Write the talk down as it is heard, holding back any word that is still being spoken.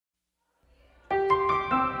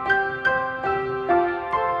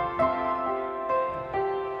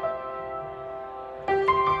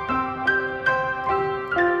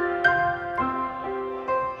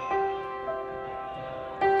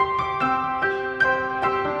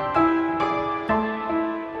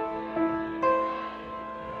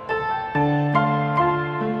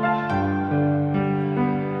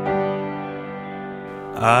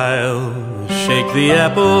I'll shake the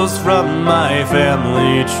apples from my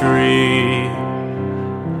family tree,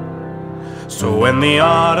 so when the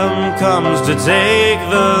autumn comes to take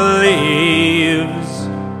the leaves,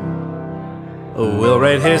 we'll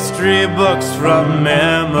write history books from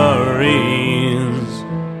memories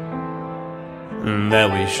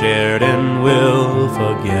that we shared and will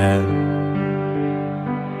forget.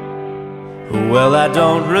 Well, I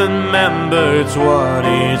don't remember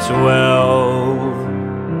 2012,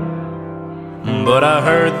 but I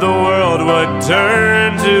heard the world would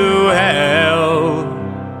turn to hell,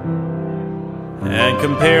 and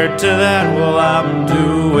compared to that, well, I'm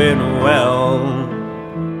doing well.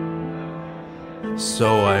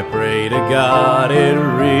 So I pray to God it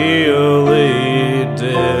really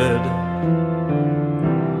did.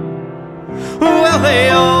 Well, they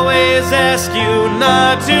always ask you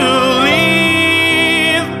not to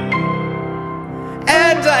leave,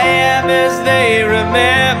 and I am as they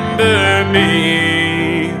remember me.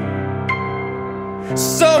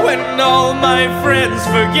 So when all my friends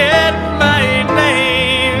forget my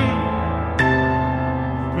name,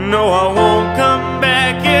 no, I won't come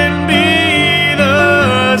back and be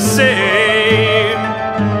the same.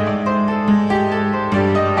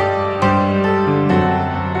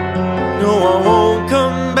 No, I won't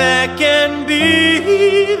come back and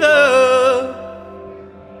be the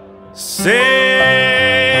same.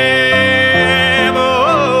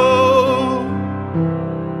 Oh.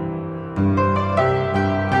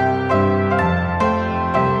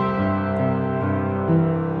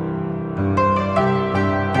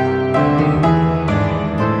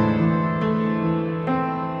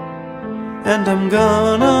 And I'm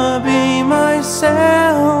gonna be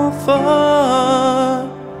myself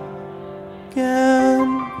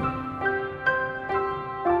again.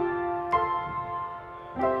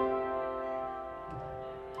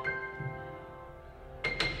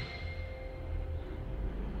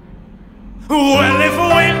 Well, if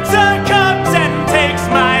winter comes and takes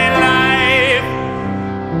my life,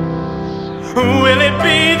 will it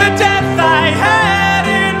be the death I had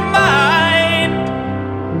in mind?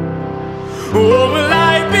 Or will I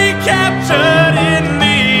be captured in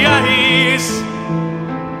the ice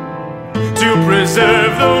to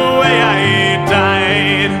preserve the way I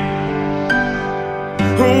died?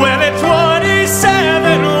 Well, at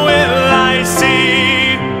 27 will I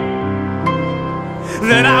see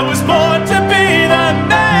that I was born to be the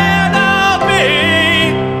man I'll be?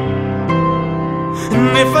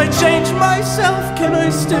 And if I change myself, can I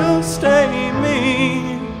still stay me?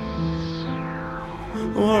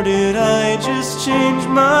 Or did I just change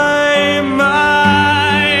my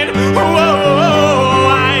mind? Whoa,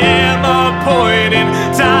 I am a point in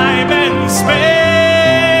time and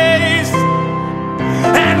space,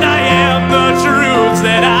 and I am the truths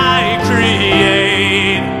that I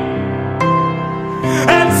create.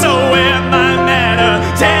 And so where my matter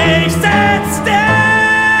takes that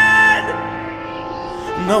stand,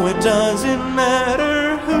 no, it doesn't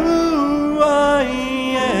matter who I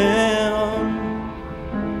am.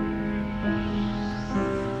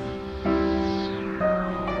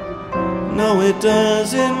 No, it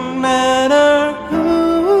doesn't matter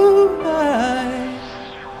who I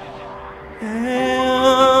am.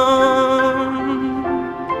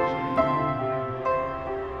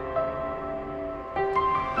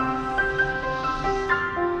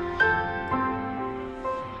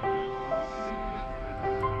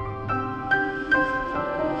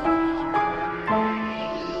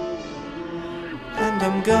 And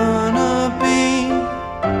I'm gonna